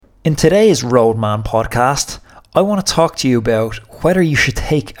In today's Roadman podcast, I want to talk to you about whether you should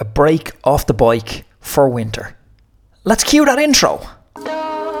take a break off the bike for winter. Let's cue that intro. The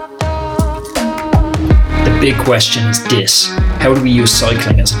big question is this: how do we use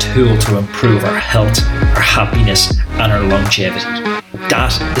cycling as a tool to improve our health, our happiness, and our longevity?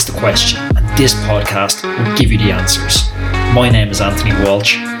 That is the question, and this podcast will give you the answers. My name is Anthony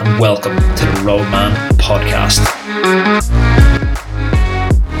Walsh, and welcome to the Roadman podcast.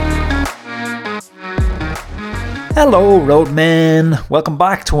 Hello Roadmen, welcome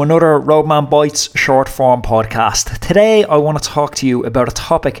back to another Roadman Bites short form podcast. Today I want to talk to you about a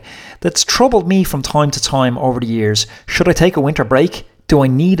topic that's troubled me from time to time over the years. Should I take a winter break? Do I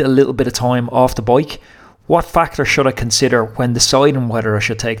need a little bit of time off the bike? What factors should I consider when deciding whether I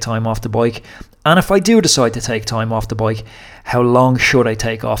should take time off the bike? And if I do decide to take time off the bike, how long should I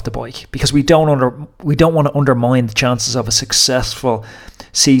take off the bike? Because we don't want to undermine the chances of a successful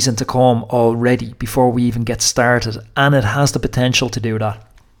season to come already before we even get started, and it has the potential to do that.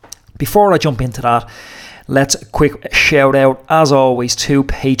 Before I jump into that, let's a quick shout out as always to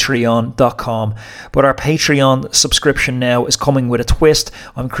patreon.com. But our Patreon subscription now is coming with a twist.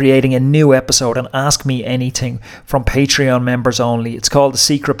 I'm creating a new episode, and Ask Me Anything from Patreon members only. It's called The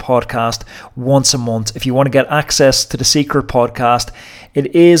Secret Podcast, once a month. If you want to get access to The Secret Podcast,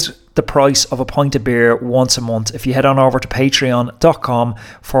 it is the price of a pint of beer once a month. If you head on over to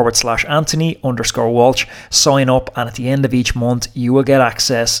patreon.com/Anthony_Walsh, sign up, and at the end of each month you will get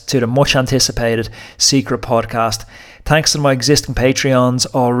access to the much anticipated Secret Podcast. Thanks to my existing Patreons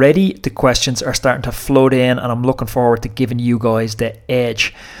already, the questions are starting to flood in, and I'm looking forward to giving you guys the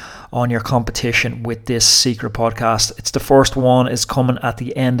edge on your competition with this Secret Podcast. It's the first one, is coming at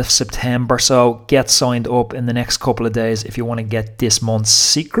the end of September, so get signed up in the next couple of days if you want to get this month's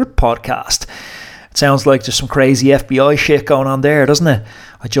Secret Podcast. It sounds like there's some crazy FBI shit going on there, doesn't it?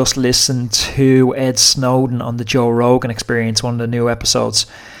 I just listened to Ed Snowden on the Joe Rogan Experience, one of the new episodes.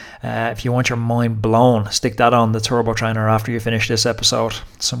 If you want your mind blown, stick that on the Turbo Trainer after you finish this episode.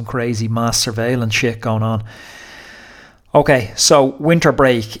 Some crazy mass surveillance shit going on. Okay, so winter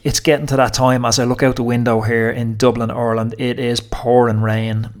break. It's getting to that time. As I look out the window here in Dublin, Ireland, it is pouring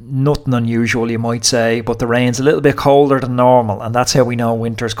rain. Nothing unusual, you might say, but the rain's a little bit colder than normal, and that's how we know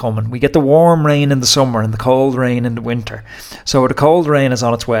winter's coming. We get the warm rain in the summer and the cold rain in the winter. So the cold rain is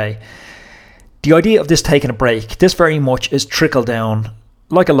on its way. The idea of this taking a break, this very much is trickle down,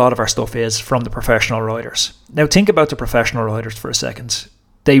 like a lot of our stuff is, from the professional riders. Now think about the professional riders for a second.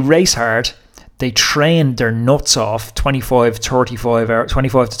 They race hard. They train their nuts off 25 to 35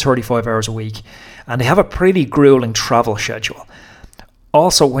 hours a week, and they have a pretty grueling travel schedule.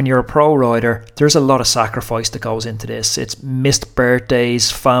 Also, when you're a pro rider, there's a lot of sacrifice that goes into this. It's missed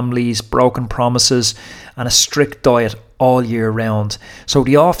birthdays, families, broken promises, and a strict diet all year round. So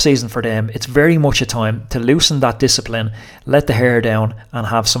the off season for them, it's very much a time to loosen that discipline, let the hair down, and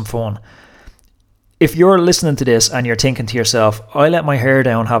have some fun. If you're listening to this and you're thinking to yourself, I let my hair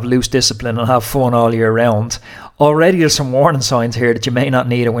down, have loose discipline, and have fun all year round, already there's some warning signs here that you may not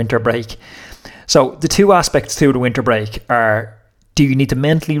need a winter break. So the two aspects to the winter break are, do you need to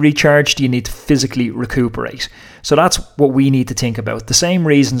mentally recharge? Do you need to physically recuperate? So that's what we need to think about. The same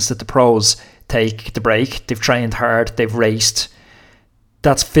reasons that the pros take the break. They've trained hard, they've raced.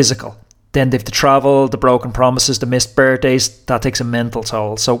 That's physical. Then they've to travel, the broken promises, the missed birthdays, that takes a mental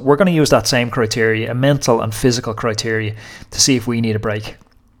toll. So we're going to use that same criteria, a mental and physical criteria, to see if we need a break.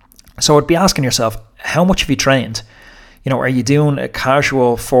 So I'd be asking yourself, how much have you trained? You know, are you doing a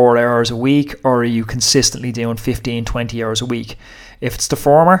casual 4 hours a week, or are you consistently doing 15, 20 hours a week? If it's the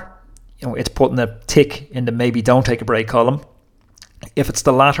former, you know, it's putting a tick in the maybe don't take a break column. If it's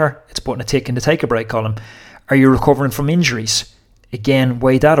the latter, it's putting a tick in the take a break column. Are you recovering from injuries? Again,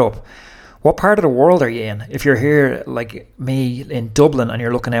 weigh that up. What part of the world are you in? If you're here like me in Dublin and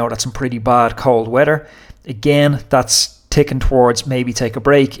you're looking out at some pretty bad cold weather, again, that's ticking towards maybe take a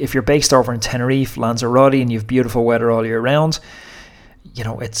break. If you're based over in Tenerife, Lanzarote, and you have beautiful weather all year round, you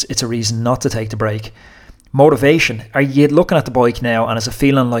know, it's a reason not to take the break. Motivation. Are you looking at the bike now and is it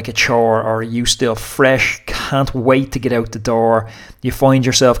feeling like a chore, or are you still fresh, can't wait to get out the door? You find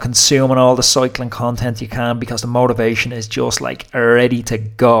yourself consuming all the cycling content you can because the motivation is just like ready to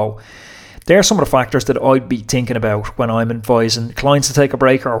go. There are some of the factors that I'd be thinking about when I'm advising clients to take a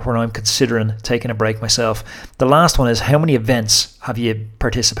break, or when I'm considering taking a break myself. The last one is, how many events have you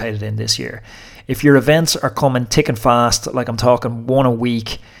participated in this year? If your events are coming thick and fast, like I'm talking one a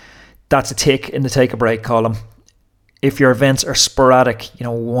week, that's a tick in the take a break column. If your events are sporadic, you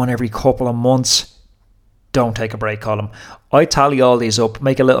know, one every couple of months, don't take a break column. I tally all these up,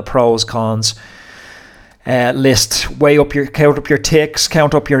 make a little pros, cons. list. Count up your ticks,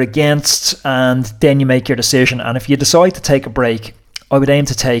 count up your againsts, and then you make your decision. And if you decide to take a break, I would aim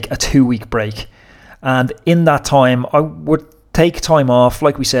to take a 2-week break. And in that time, I would take time off,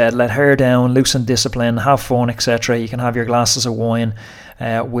 like we said, let hair down, loosen discipline, have fun, etc. You can have your glasses of wine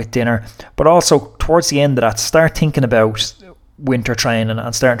with dinner. But also, towards the end of that, start thinking about winter training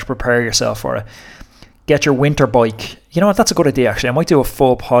and starting to prepare yourself for it. Get your winter bike. You know what, that's a good idea actually. I might do a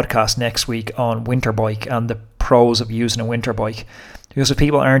full podcast next week on winter bike and the pros of using a winter bike. Because if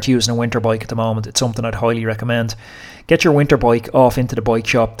people aren't using a winter bike at the moment, it's something I'd highly recommend. Get your winter bike off into the bike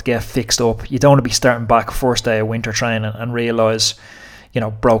shop to get fixed up. You don't want to be starting back first day of winter training and realise,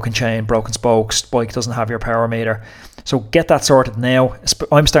 broken chain, broken spokes, bike doesn't have your power meter. So get that sorted now.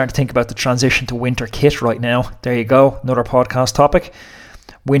 I'm starting to think about the transition to winter kit right now. There you go, another podcast topic.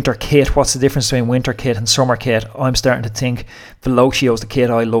 Winter kit, what's the difference between winter kit and summer kit? I'm starting to think Velocio is the kit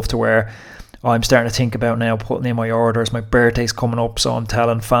I love to wear. I'm starting to think about now putting in my orders. My birthday's coming up, so I'm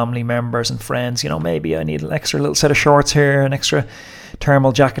telling family members and friends, maybe I need an extra little set of shorts here, an extra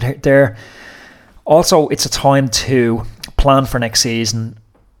thermal jacket there. Also, it's a time to plan for next season,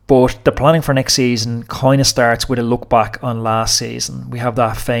 but the planning for next season kind of starts with a look back on last season. We have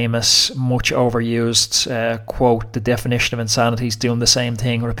that famous, much overused quote, the definition of insanity is doing the same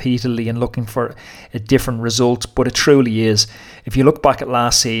thing repeatedly and looking for a different result, but it truly is. If you look back at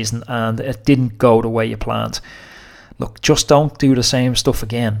last season and it didn't go the way you planned, look, just don't do the same stuff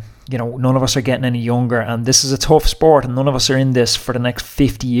again. None of us are getting any younger, and this is a tough sport, and none of us are in this for the next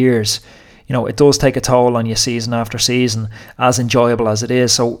 50 years. It does take a toll on you season after season, as enjoyable as it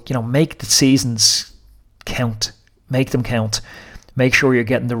is. So, make the seasons count. Make them count. Make sure you're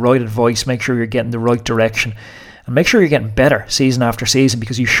getting the right advice. Make sure you're getting the right direction. And make sure you're getting better season after season,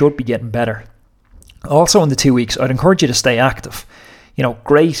 because you should be getting better. Also, in the 2 weeks, I'd encourage you to stay active.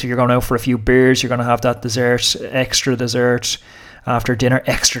 Great, you're going out for a few beers. You're going to have that dessert, extra dessert after dinner.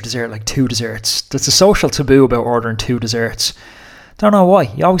 Extra dessert, like 2 desserts. There's a social taboo about ordering 2 desserts. Don't know why.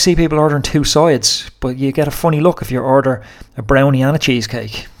 You always see people ordering 2 sides, but you get a funny look if you order a brownie and a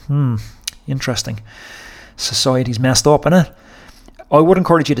cheesecake. Interesting. Society's messed up, innit? I would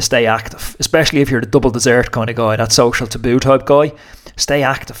encourage you to stay active, especially if you're the double dessert kind of guy, that social taboo type guy. Stay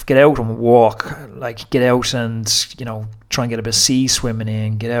active. Get out and walk. Get out and, try and get a bit of sea swimming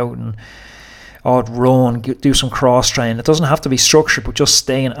in. Get out and run. Do some cross training. It doesn't have to be structured, but just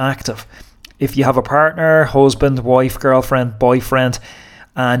staying active. If you have a partner, husband, wife, girlfriend, boyfriend,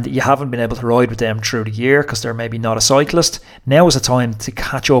 and you haven't been able to ride with them through the year because they're maybe not a cyclist, now is the time to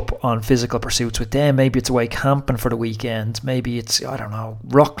catch up on physical pursuits with them. Maybe it's away camping for the weekend. Maybe it's,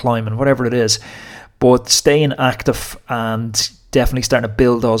 rock climbing, whatever it is. But staying active and definitely starting to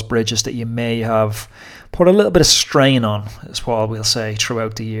build those bridges that you may have put a little bit of strain on, is what we'll say,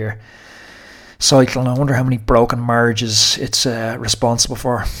 throughout the year. Cycling, I wonder how many broken marriages it's responsible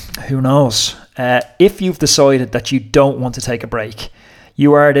for. Who knows? If you've decided that you don't want to take a break,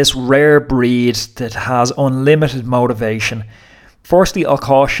 you are this rare breed that has unlimited motivation. Firstly, I'll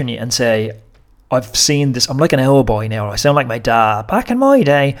caution you and say, I've seen this. I'm like an owl boy now. I sound like my dad. Back in my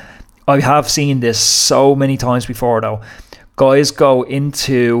day, I have seen this so many times before though. Guys go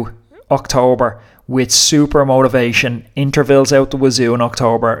into October with super motivation, intervals out the wazoo in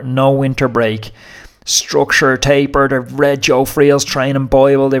October, no winter break, structure, taper. They've read Joe Friel's training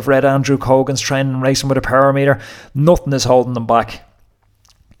Bible, they've read Andrew Cogan's training Racing with a Power Meter. Nothing is holding them back.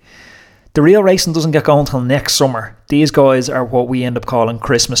 The real racing doesn't get going until next summer. These guys are what we end up calling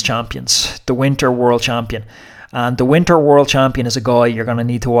Christmas champions, the winter world champion. And the winter world champion is a guy you're going to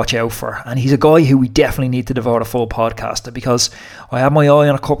need to watch out for. And he's a guy who we definitely need to devote a full podcast to, because I have my eye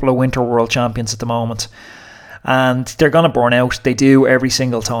on a couple of winter world champions at the moment. And they're going to burn out. They do every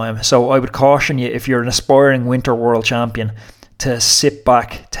single time. So I would caution you, if you're an aspiring winter world champion, to sit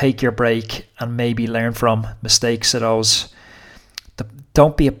back, take your break, and maybe learn from mistakes of those.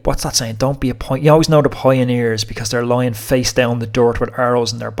 Don't be what's that saying? Don't be a point. You always know the pioneers because they're lying face down the dirt with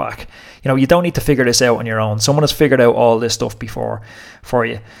arrows in their back. You don't need to figure this out on your own. Someone has figured out all this stuff before for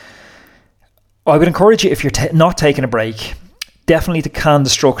you. I would encourage you, if you're not taking a break, definitely to can the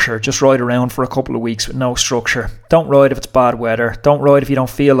structure. Just ride around for a couple of weeks with no structure. Don't ride if it's bad weather. Don't ride if you don't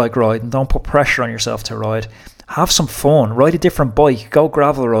feel like riding. Don't put pressure on yourself to ride. Have some fun. Ride a different bike. Go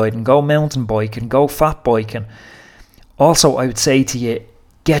gravel riding. Go mountain biking. Go fat biking. Also, I would say to you,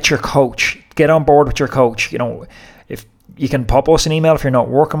 get your coach. Get on board with your coach. If you can pop us an email if you're not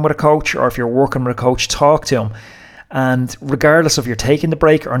working with a coach, or if you're working with a coach, talk to him. And regardless of you're taking the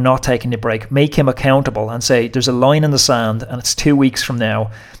break or not taking the break, make him accountable and say, there's a line in the sand and it's 2 weeks from now.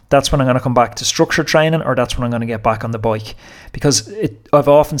 that's when I'm going to come back to structured training, or that's when I'm going to get back on the bike. Because I've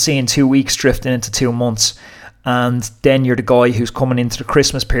often seen 2 weeks drifting into 2 months, and then you're the guy who's coming into the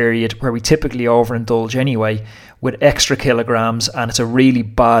Christmas period where we typically overindulge anyway with extra kilograms, and it's a really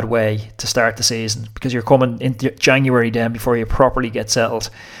bad way to start the season because you're coming into January then before you properly get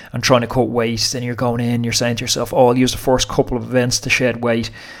settled and trying to cut weight, and you're going in, you're saying to yourself, oh, I'll use the first couple of events to shed weight.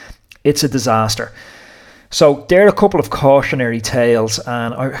 It's a disaster. So there are a couple of cautionary tales,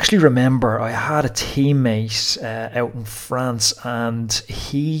 and I actually remember I had a teammate out in France, and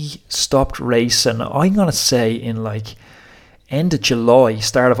he stopped racing, I'm going to say in like end of July,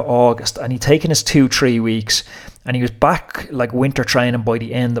 start of August, and he'd taken his 2-3 weeks, and he was back like winter training by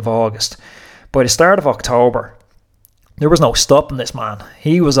the end of August. By the start of October, there was no stopping this man.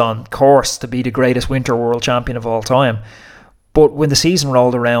 He was on course to be the greatest winter world champion of all time. But when the season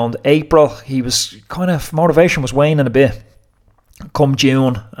rolled around, April, he was motivation was waning a bit. Come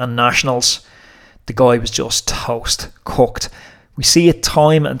June and Nationals, the guy was just toast, cooked. We see it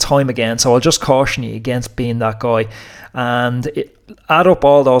time and time again, so I'll just caution you against being that guy. And add up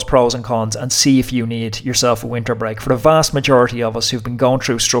all those pros and cons and see if you need yourself a winter break. For the vast majority of us who've been going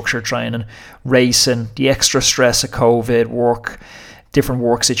through structured training, racing, the extra stress of COVID, work, different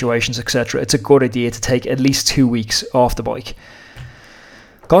work situations, etc., it's a good idea to take at least 2 weeks off the bike.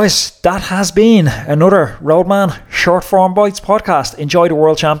 Guys, that has been another Roadman Short Form Bites podcast. Enjoy the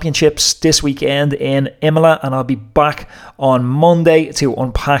World Championships this weekend in Imola, and I'll be back on Monday to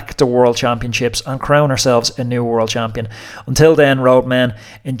unpack the World Championships and crown ourselves a new World Champion. Until then, Roadmen,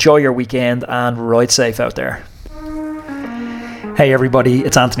 enjoy your weekend and ride safe out there. Hey everybody,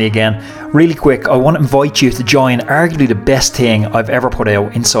 it's Anthony again. Really quick, I want to invite you to join arguably the best thing I've ever put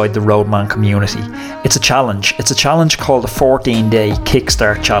out inside the Roadman community. It's a challenge. It's a challenge called the 14-Day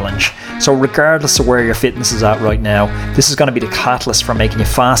Kickstart Challenge. So regardless of where your fitness is at right now, this is going to be the catalyst for making you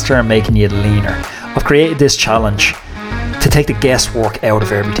faster and making you leaner. I've created this challenge to take the guesswork out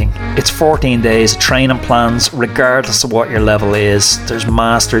of everything. It's 14 days of training plans regardless of what your level is. There's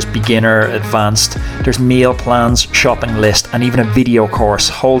masters, beginner, advanced. There's meal plans, shopping list, and even a video course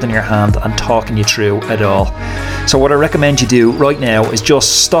holding your hand and talking you through it all. So what I recommend you do right now is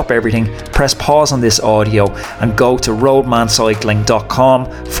just stop everything, press pause on this audio and go to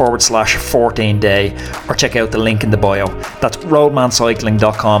roadmancycling.com/14day or check out the link in the bio. That's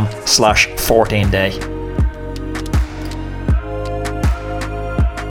roadmancycling.com/14day.